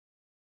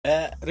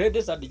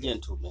Ladies and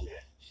gentlemen,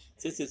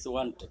 this is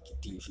One Tech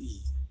TV.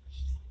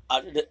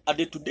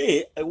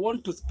 Today, I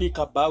want to speak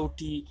about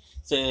the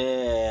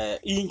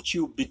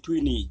issue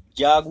between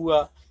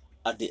jaguar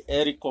and the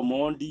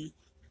omondi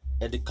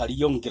and the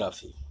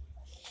kariography.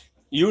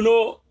 You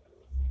know,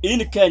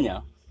 in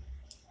Kenya,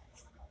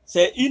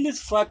 the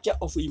infrastructure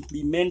of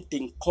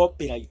implementing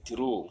copyright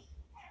law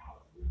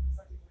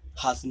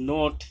has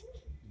not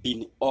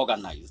been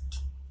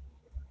organized.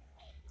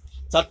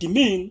 That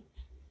means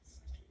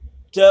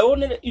the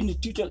only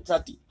institution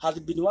that has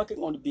been working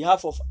on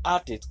behalf of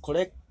artists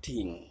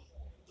collecting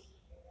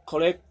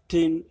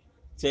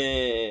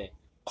the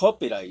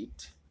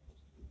copyright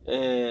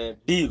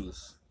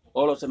deals,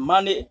 all of the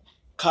money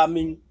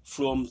coming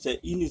from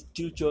the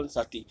institutions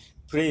that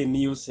play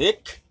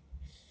music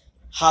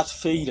has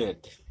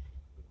failed.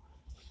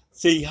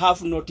 They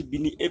have not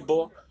been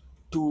able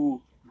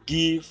to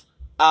give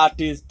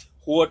artists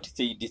what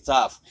they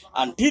deserve.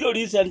 Until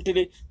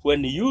recently,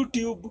 when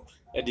YouTube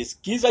and the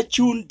Skiza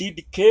Tune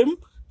did came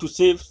to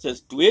save the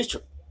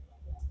situation.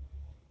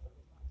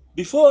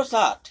 Before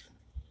that,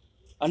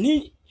 an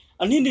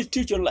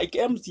institution like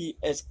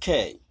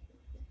MCSK,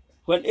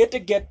 when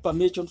it get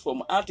permission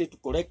from artists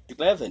to collect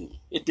revenue,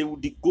 it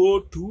would go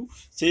to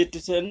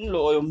citizen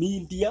or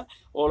media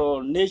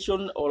or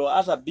nation or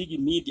other big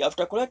media.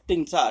 After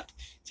collecting that,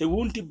 they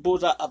won't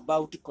bother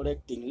about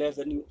collecting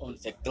revenue on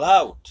the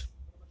cloud.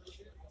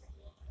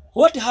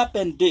 What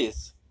happened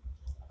is,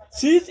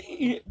 this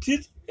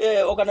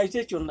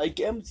organization like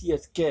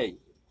MCSK,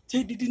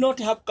 they did not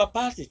have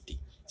capacity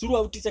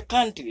throughout the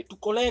country to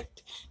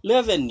collect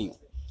revenue.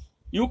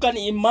 You can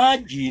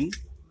imagine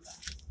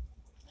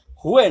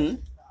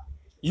when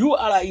you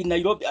are in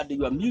Nairobi and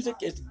your music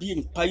is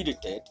being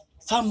pirated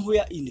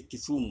somewhere in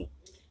Kisumu.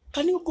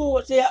 Can you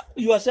go there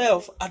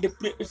yourself and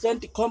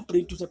present a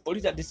complaint to the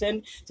police and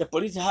send the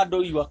police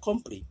handle your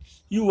complaint?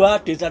 You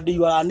artists and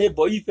you are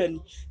unable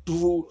even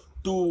to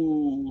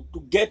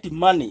get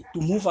money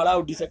to move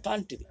around this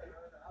country.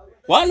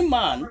 One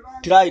man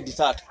tried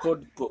that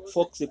called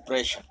Fox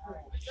Pressure.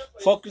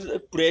 Fox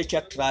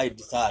Pressure tried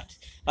that.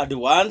 At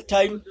one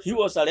time, he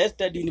was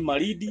arrested in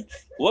Maridi,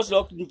 was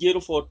locked in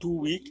jail for 2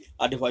 weeks,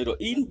 and while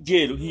in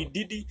jail, he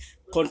did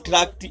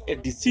contract a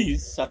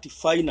disease that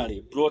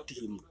finally brought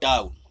him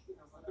down.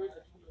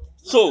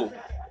 So,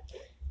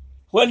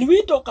 when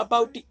we talk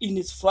about the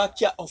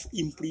infrastructure of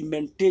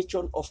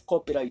implementation of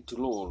copyright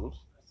law,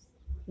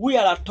 we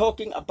are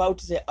talking about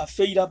the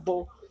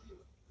available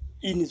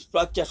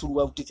infrastructure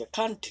throughout the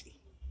country.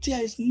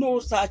 There is no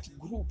such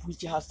group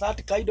which has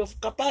that kind of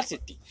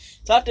capacity.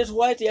 That is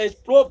why there is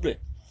problem.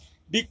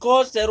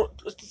 Because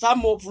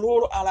some of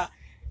law are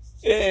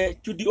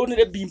should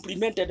only be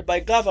implemented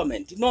by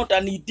government, not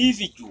an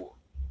individual.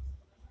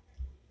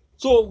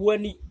 So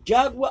when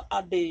Jaguar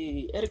and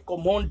the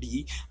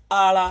omondi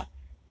are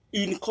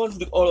in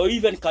conflict or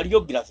even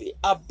kariography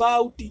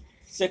about the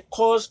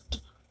cost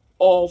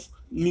of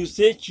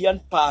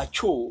musician per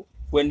show,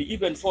 when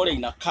even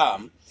foreigner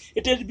come,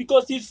 it is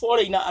because these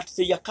foreigner at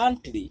their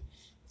country,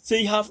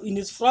 they have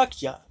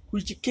infrastructure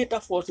which cater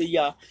for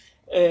their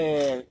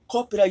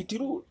copyright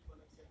rule.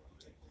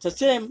 The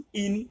same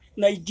in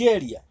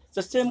Nigeria,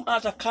 the same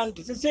other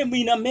countries, the same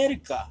in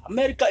America.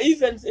 America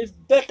even is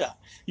better.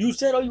 You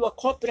sell your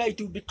copyright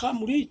to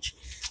become rich.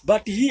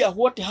 But here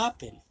what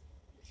happened?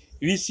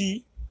 We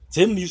see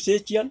same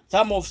musicians,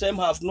 some of them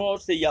have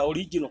not their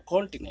original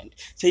continent.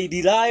 They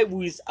rely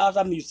with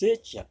other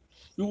musicians.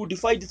 You would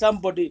find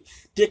somebody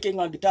taking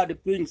a guitar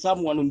playing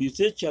someone a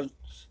musician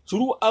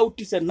throughout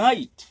the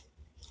night.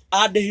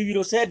 And he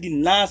will say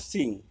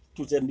nothing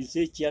to the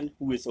musician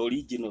who is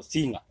original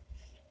singer.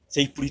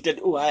 They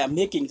pretend, oh, I am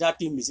making that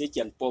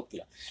musician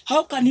popular.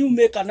 How can you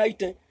make a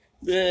 90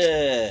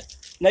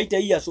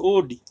 years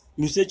old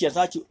musician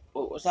such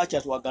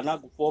as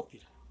Waganagu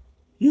popular?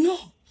 No,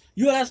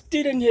 you are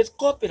stealing his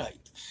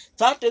copyright.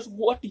 That is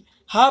what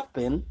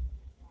happens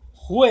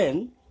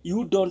when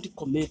you don't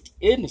commit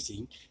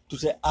anything to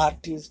the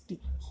artist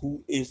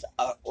who is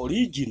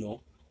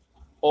original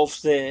of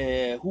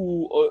the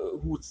who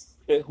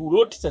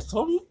wrote the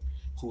song,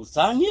 who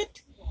sang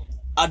it,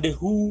 and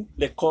who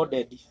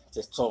recorded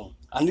the song.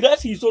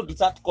 Unless he sold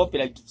that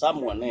copyright to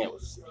someone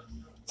else,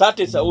 that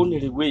is the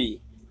only way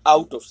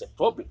out of the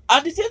problem.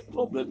 And this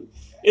problem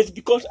is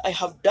because I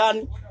have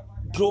done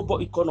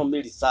global economy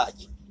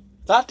research.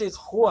 That is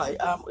why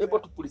I am able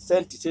to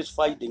present this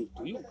finding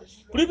to you.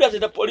 Previously,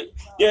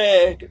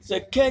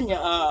 the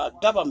Kenya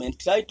government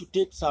tried to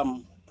take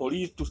some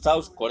police to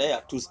South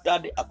Korea to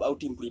study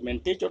about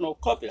implementation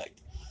of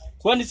copyright.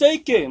 When they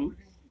came,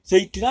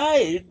 they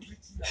tried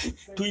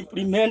to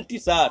implement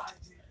that.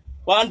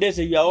 One day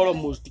they were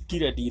almost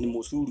killed in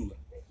Mosul.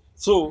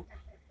 So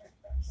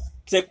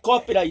the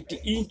copyright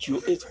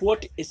issue is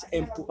what is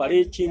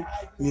empowering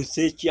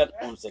musicians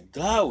on the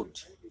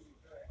ground.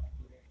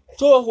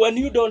 So when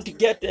you don't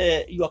get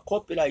your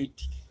copyright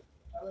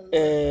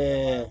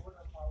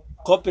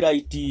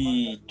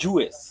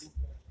dues,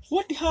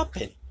 what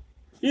happened?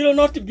 You will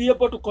not be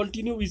able to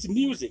continue with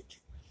music.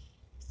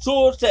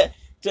 So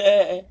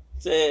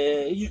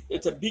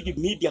it's a big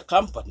media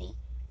company,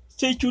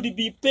 they should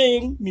be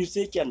paying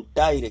musician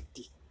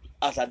directly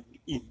as an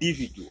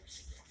individual.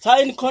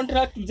 Sign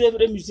contract with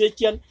every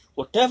musician,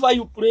 whatever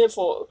you play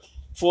for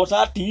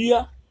that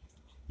year,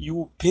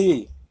 you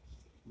pay,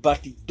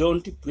 but you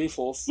don't play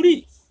for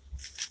free.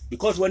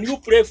 Because when you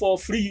play for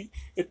free,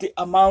 it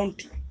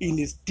amount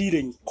in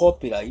stealing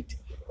copyright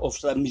of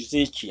the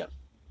musician.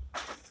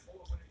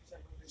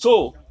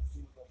 So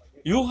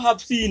you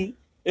have seen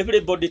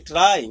everybody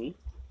trying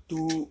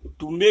to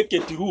make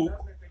it look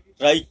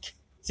like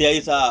there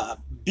is a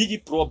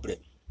big problem,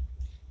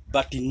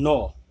 but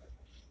no,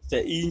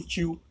 the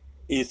issue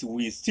is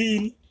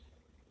within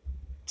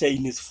the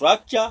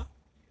infrastructure,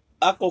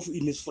 lack of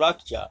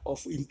infrastructure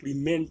of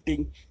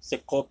implementing the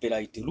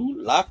copyright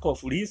rule, lack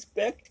of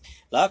respect,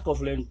 lack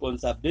of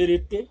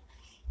responsibility,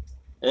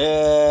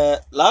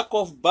 lack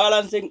of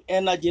balancing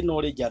energy,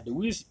 knowledge, and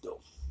wisdom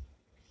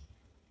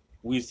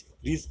with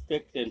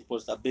respect and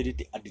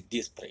responsibility and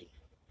discipline.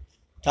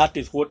 That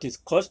is what is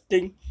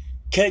costing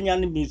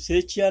Kenyan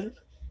musicians,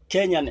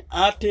 Kenyan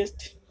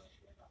artists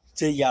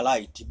their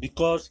right,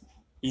 because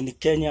in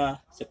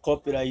Kenya the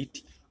copyright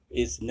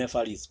is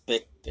never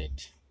respected.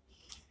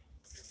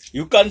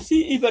 You can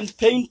see even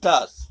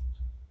painters.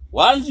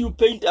 Once you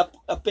paint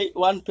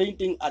one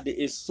painting and it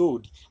is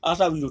sold,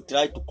 other will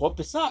try to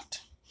copy that.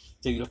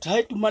 They will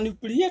try to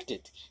manipulate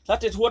it.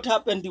 That is what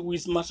happened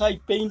with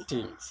Maasai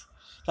paintings.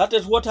 That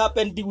is what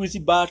happened with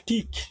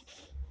batik.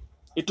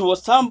 It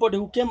was somebody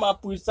who came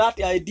up with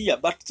that idea,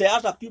 but the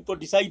other people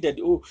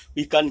decided, oh,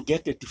 we can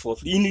get it for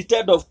free,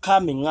 instead of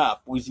coming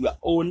up with your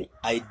own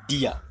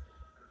idea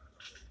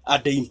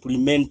and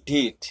implement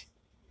it.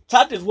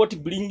 That is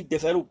what brings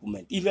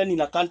development, even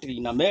in a country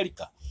in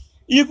America.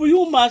 If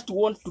you must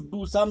want to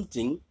do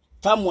something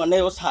someone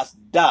else has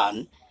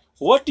done,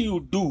 what you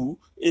do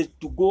is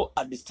to go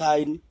and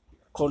sign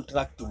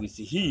contract with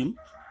him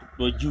to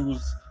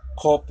produce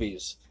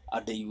copies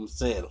and you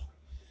sell,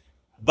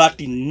 but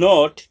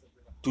not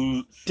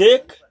to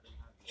take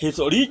his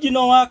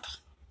original work,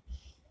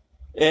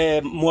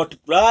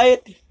 multiply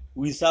it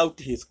without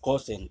his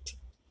consent.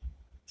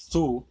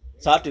 So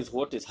that is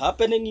what is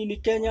happening in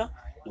Kenya.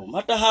 No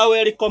matter how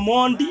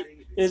omondi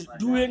is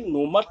doing,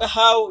 no matter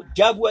how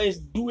Jaguar is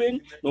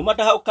doing, no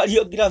matter how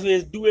Kariography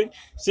is doing,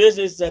 this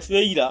is a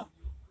failure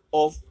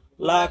of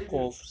lack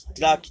of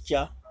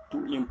structure to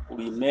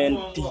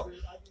implement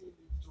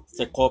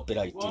the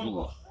copyright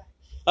rule.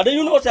 And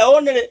you know, the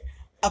only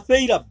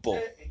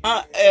available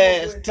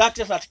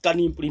structure that can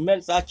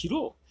implement such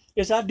law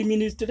is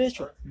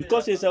administration,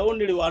 because it's the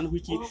only one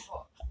which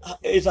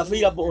is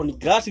available on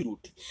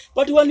grassroots.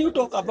 But when you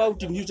talk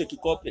about music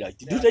copyright,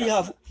 do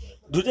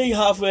they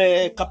have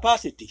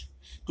capacity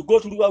to go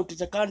throughout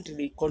the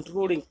country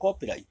controlling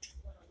copyright?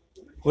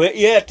 Where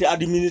yet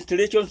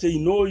administration say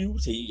know you,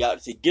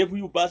 they give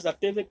you birth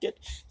certificate,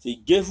 they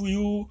give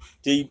you,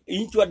 they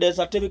issue the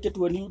certificate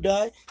when you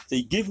die,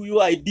 they give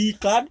you ID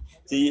card,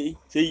 they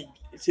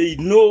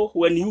know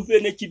when you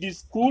finish the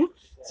school,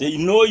 they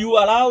know you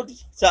allowed.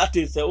 That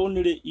is the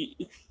only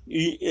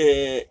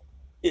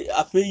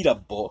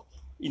available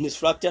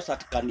infrastructure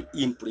that can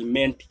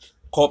implement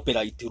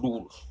copyright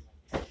rules.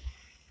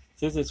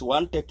 This is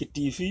One Tech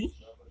TV.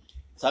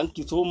 Thank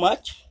you so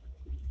much.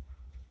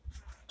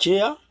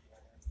 Share,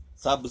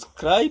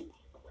 subscribe,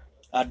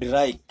 and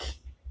like.